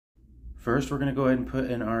First, we're going to go ahead and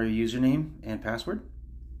put in our username and password.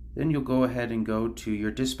 Then you'll go ahead and go to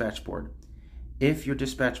your dispatch board. If your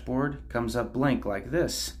dispatch board comes up blank like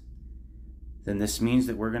this, then this means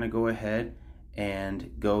that we're going to go ahead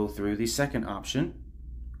and go through the second option.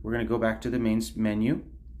 We're going to go back to the main menu,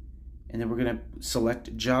 and then we're going to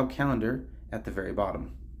select Job Calendar at the very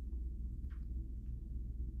bottom.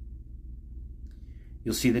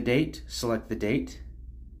 You'll see the date, select the date,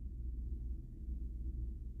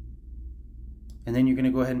 and then you're going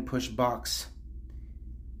to go ahead and push box.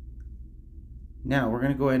 Now we're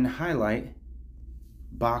going to go ahead and highlight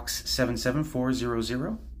box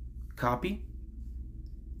 77400, copy,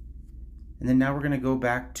 and then now we're going to go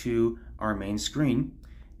back to our main screen,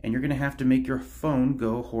 and you're going to have to make your phone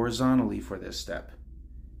go horizontally for this step.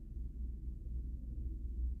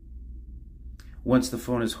 Once the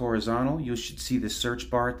phone is horizontal, you should see the search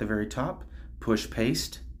bar at the very top. Push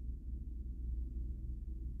paste,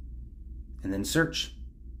 and then search.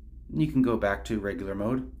 You can go back to regular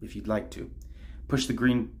mode if you'd like to. Push the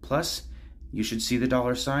green plus, you should see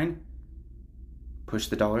the $sign. Push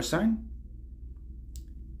the $sign.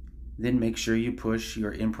 Then make sure you push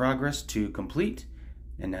your in progress to complete,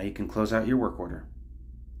 and now you can close out your work order.